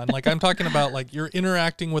 451. Like I'm talking about, like you're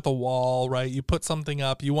interacting with a wall, right? You put something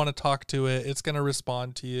up, you want to talk to it, it's going to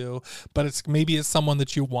respond to you, but maybe it's someone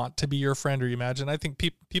that you want to be your friend or you imagine. I think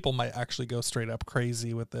people might actually go straight up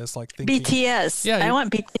crazy with this, like thinking, BTS. Yeah, I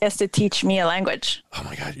want BTS to teach me a language. Oh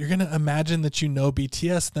my God, you're going to imagine that you know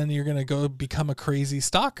BTS, then you're going to go become a crazy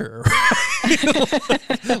stalker.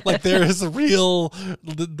 Like there is like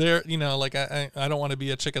I don't want to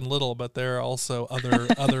be a Chicken Little, but there are also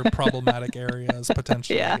other problematic areas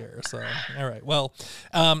potentially here. So, all right. Well,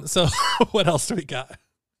 so what else do we got?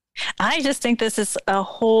 I just think this is a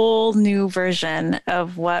whole new version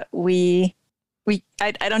of what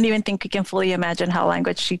I don't even think we can fully imagine how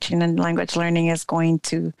language teaching and language learning is going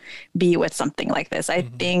to be with something like this. I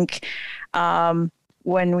think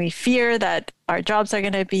when we fear that our jobs are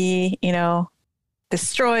going to be,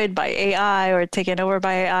 destroyed by AI or taken over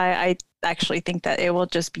by AI, I actually think that it will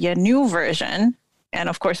just be a new version. And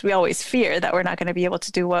of course, we always fear that we're not going to be able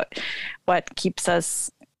to do what keeps us,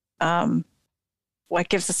 what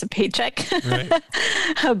gives us a paycheck. Right.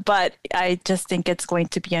 But I just think it's going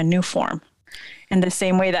to be a new form. In the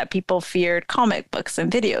same way that people feared comic books and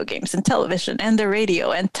video games and television and the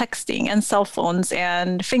radio and texting and cell phones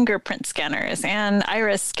and fingerprint scanners and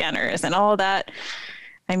iris scanners and all that.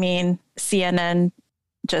 I mean, CNN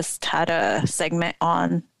just had a segment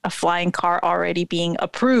on a flying car already being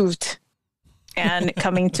approved and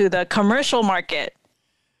coming to the commercial market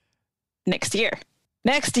next year.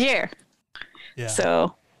 Yeah.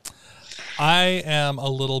 So I am a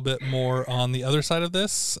little bit more on the other side of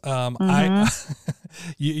this.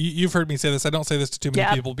 You've heard me say this. I don't say this to too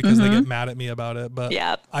many people because they get mad at me about it, but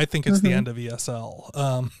I think it's the end of ESL.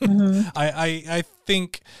 I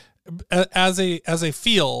think as a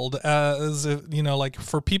field, like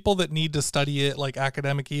for people that need to study it, like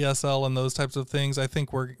academic ESL and those types of things, I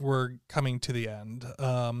think we're coming to the end.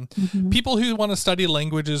 People who want to study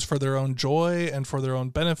languages for their own joy and for their own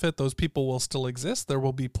benefit, those people will still exist. There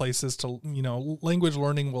will be places to, language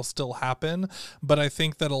learning will still happen, but I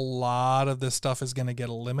think that a lot of this stuff is going to get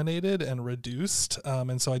eliminated and reduced.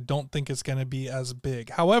 And so I don't think it's going to be as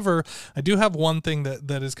big. However, I do have one thing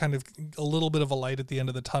that is kind of a little bit of a light at the end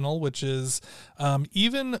of the tunnel, which is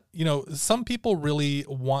even, some people really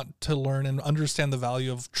want to learn and understand the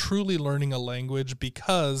value of truly learning a language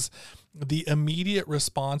because the immediate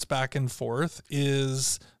response back and forth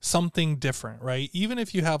is something different, right? Even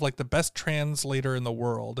if you have like the best translator in the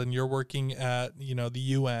world and you're working at, you know, the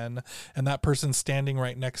UN and that person's standing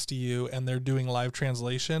right next to you and they're doing live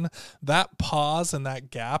translation, that pause and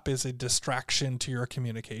that gap is a distraction to your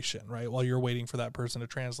communication, right? While you're waiting for that person to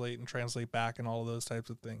translate and translate back and all of those types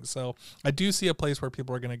of things. So I do see a place where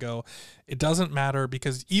people are going to go, it doesn't matter,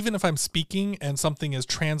 because even if I'm speaking and something is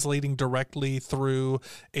translating directly through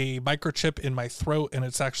a microchip in my throat and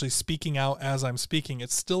it's actually speaking out as I'm speaking,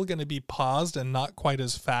 it's still going to be paused and not quite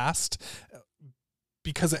as fast,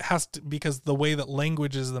 because it has to, because the way that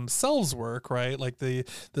languages themselves work, right? Like the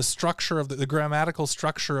structure of the grammatical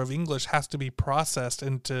structure of English has to be processed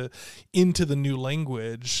into the new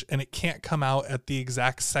language, and it can't come out at the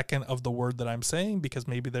exact second of the word that I'm saying, because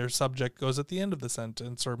maybe their subject goes at the end of the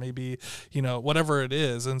sentence, or maybe, you know, whatever it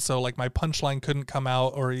is. And so like my punchline couldn't come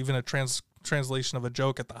out, or even a translation of a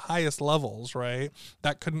joke at the highest levels, right?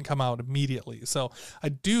 That couldn't come out immediately. So I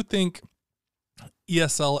do think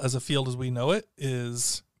ESL as a field as we know it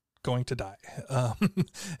is going to die.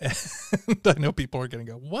 And I know people are going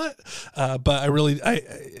to go, what? But I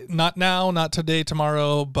not now, not today,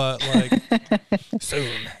 tomorrow, but like soon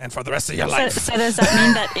and for the rest of your life. So does that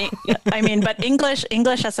mean that, but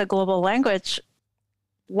English as a global language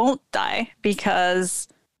won't die, because,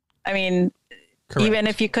 I mean, correct. Even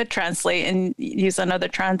if you could translate and use another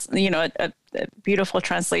a beautiful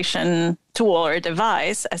translation tool or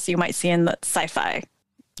device, as you might see in the sci-fi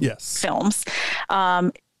films,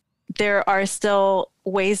 there are still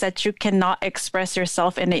ways that you cannot express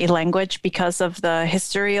yourself in a language because of the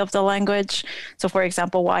history of the language. So, for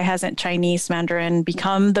example, why hasn't Chinese Mandarin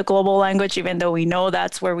become the global language, even though we know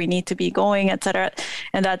that's where we need to be going, et cetera?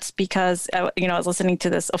 And that's because, I was listening to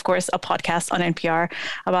this, of course, a podcast on NPR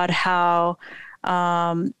about how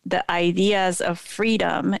the ideas of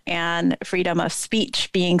freedom and freedom of speech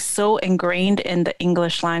being so ingrained in the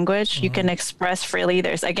English language, you can express freely.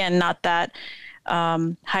 There's, again, not that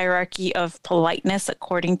hierarchy of politeness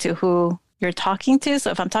according to who you're talking to. So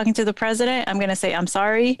if I'm talking to the president, I'm going to say, I'm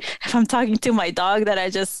sorry. If I'm talking to my dog that I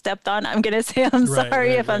just stepped on, I'm going to say, I'm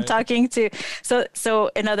sorry. If I'm talking to, so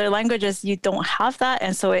in other languages, you don't have that.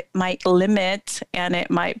 And so it might limit, and it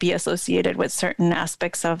might be associated with certain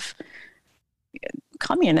aspects of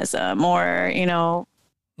communism, or,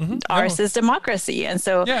 ours is democracy. And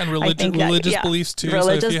so and religious beliefs too.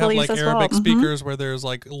 Religious so if you have like Arabic speakers where there's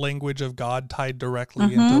like language of God tied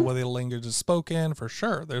directly into whether the language is spoken, for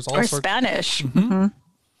sure. There's all sorts. Spanish.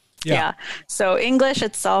 Yeah. So English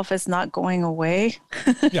itself is not going away.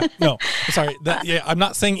 No, sorry. I'm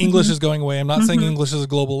not saying English is going away. I'm not saying English as a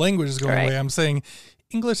global language is going away. I'm saying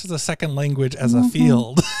English is a second language as a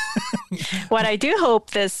field. What I do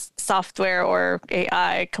hope this software or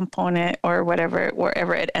AI component or whatever,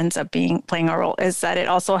 wherever it ends up playing a role, is that it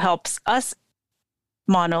also helps us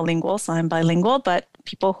monolinguals. I'm bilingual, but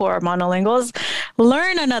people who are monolinguals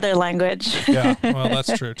learn another language. Yeah, well,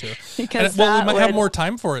 that's true too. Because we might have more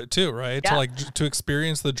time for it too, right? Yeah. To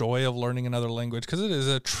experience the joy of learning another language, because it is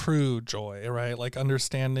a true joy, right? Like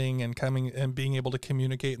understanding and coming and being able to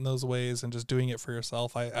communicate in those ways and just doing it for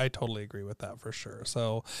yourself. I totally agree with that for sure.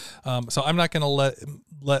 So, so I'm not going to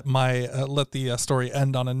let the story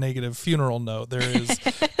end on a negative funeral note. There is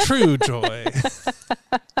true joy.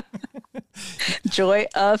 Joy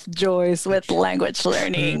of joys with language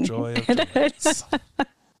learning. Joy of joys.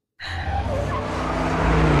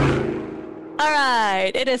 All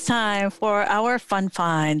right, it is time for our fun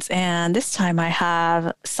finds. And this time I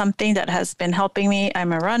have something that has been helping me.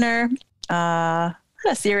 I'm a runner, a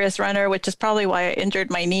serious runner, which is probably why I injured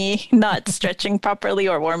my knee, not stretching properly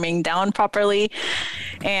or warming down properly.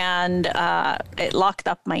 And it locked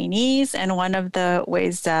up my knees. And one of the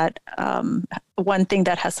ways that, one thing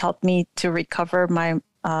that has helped me to recover my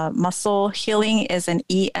muscle healing is an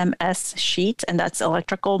EMS sheet, and that's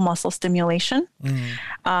electrical muscle stimulation.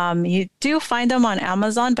 You do find them on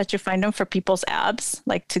Amazon, but you find them for people's abs,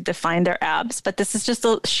 like to define their abs. But this is just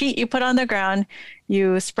a sheet you put on the ground.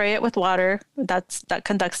 You spray it with water that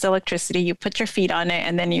conducts electricity. You put your feet on it,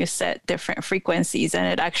 and then you set different frequencies, and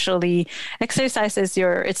it actually exercises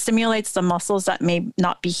it stimulates the muscles that may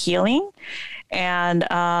not be healing. And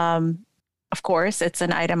of course, it's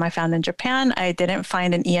an item I found in Japan. I didn't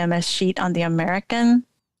find an EMS sheet on the American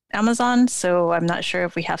Amazon, so I'm not sure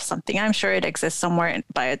if we have something. I'm sure it exists somewhere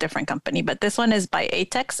by a different company, but this one is by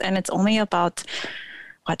Edtech, and it's only about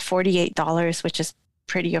 $48, which is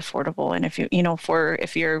pretty affordable. And if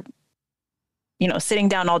you're sitting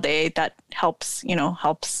down all day, that helps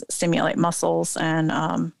stimulate muscles.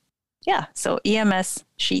 And so EMS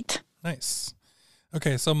sheet. Nice.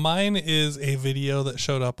 Okay, so mine is a video that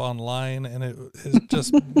showed up online, and it has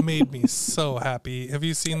just made me so happy. Have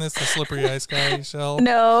you seen this, the slippery ice guy, Shell?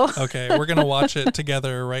 No. Okay, we're going to watch it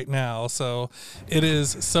together right now. So it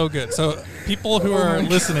is so good. So people who are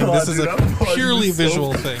listening, this is a purely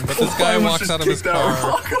visual thing, but this guy walks out of his car.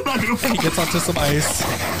 He gets onto some ice.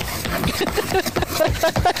 And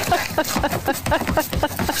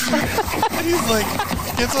he's like,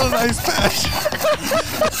 gets on an ice patch.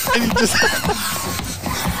 And he just...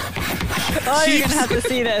 Oh, you're gonna have to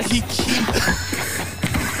see this.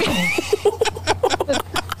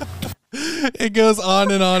 It goes on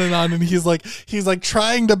and on and on, and he's like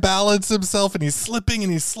trying to balance himself, and he's slipping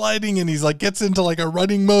and he's sliding, and he's like gets into like a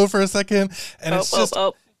running mode for a second, and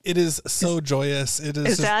it is so joyous. It is.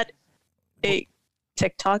 Is that a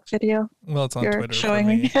TikTok video? Well, it's on You're Twitter. showing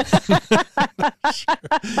me. Sure.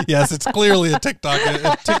 Yes, it's clearly a TikTok.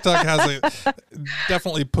 TikTok has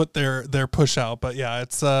definitely put their push out, but yeah,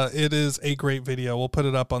 it is a great video. We'll put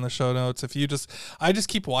it up on the show notes. I just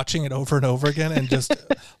keep watching it over and over again, and just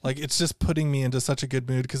like it's just putting me into such a good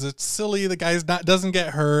mood because it's silly. The guy's doesn't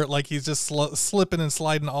get hurt. Like he's just slipping and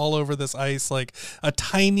sliding all over this ice, like a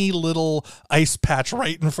tiny little ice patch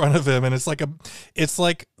right in front of him, and it's like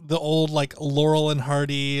the old like Laurel and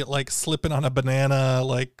Hardy like slipping on a banana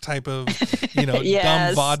like type of Yes.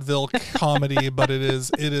 dumb vaudeville comedy, but it is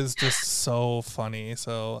just so funny.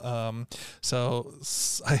 So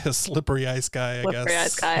a slippery ice guy, I guess. Slippery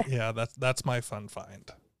ice guy. Yeah, that's my fun find.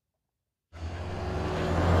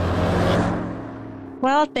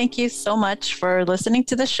 Well, thank you so much for listening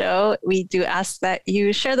to the show. We do ask that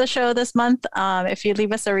you share the show this month. If you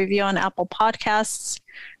leave us a review on Apple Podcasts,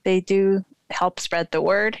 they do help spread the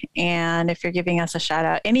word. And if you're giving us a shout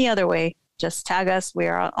out any other way, just tag us. We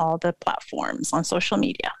are on all the platforms on social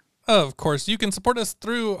media. Of course, you can support us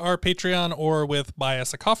through our Patreon or with Buy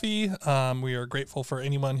Us a Coffee. We are grateful for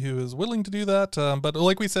anyone who is willing to do that. But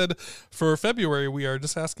like we said, for February, we are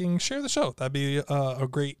just asking, share the show. That'd be a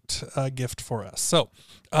great gift for us. So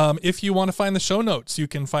if you want to find the show notes, you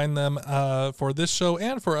can find them for this show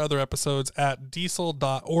and for other episodes at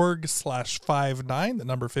diesel.org/59, the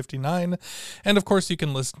number 59. And of course, you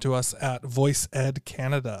can listen to us at Voice Ed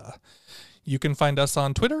Canada. You can find us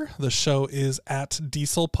on Twitter. The show is at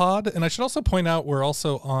DieselPod. And I should also point out we're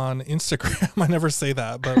also on Instagram. I never say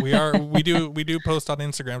that, but we do post on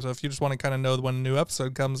Instagram. So if you just want to kind of know when a new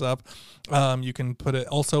episode comes up, you can put it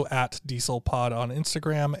also at DieselPod on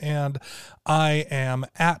Instagram. And I am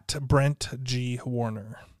at Brent G.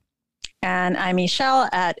 Warner. And I'm Ixchell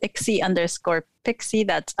at Ixy_Pixie.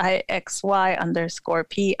 That's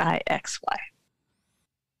IXY_PIXY.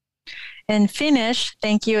 In Finnish,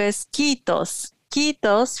 thank you is kiitos.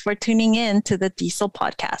 Kiitos for tuning in to the Diesel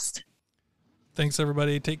podcast. Thanks,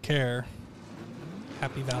 everybody. Take care.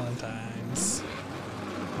 Happy Valentine's.